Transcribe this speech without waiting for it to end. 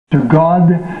to God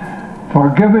for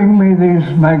giving me these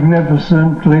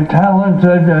magnificently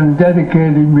talented and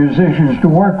dedicated musicians to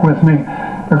work with me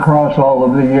across all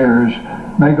of the years.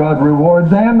 May God reward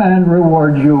them and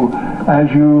reward you as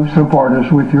you support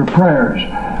us with your prayers.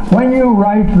 When you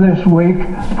write this week,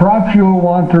 perhaps you'll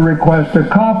want to request a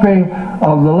copy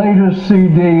of the latest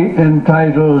CD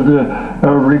entitled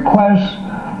Requests,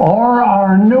 or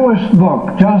our newest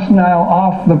book, just now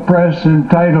off the press,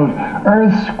 entitled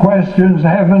Earth's Questions,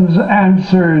 Heaven's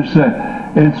Answers.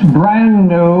 It's brand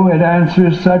new. It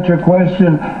answers such a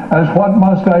question as, what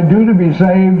must I do to be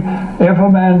saved? If a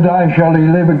man die, shall he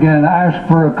live again? Ask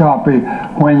for a copy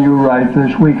when you write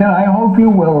this week. And I hope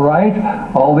you will write.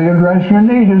 All the address you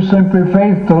need is simply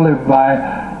Faith to Live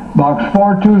By, Box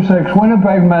 426,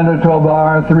 Winnipeg,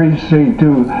 Manitoba,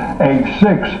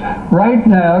 R3C286. Right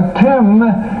now, Tim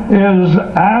is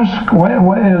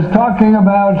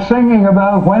singing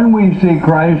about When We See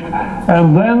Christ,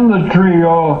 and then the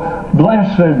trio,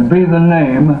 Blessed Be the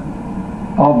Name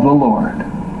of the Lord.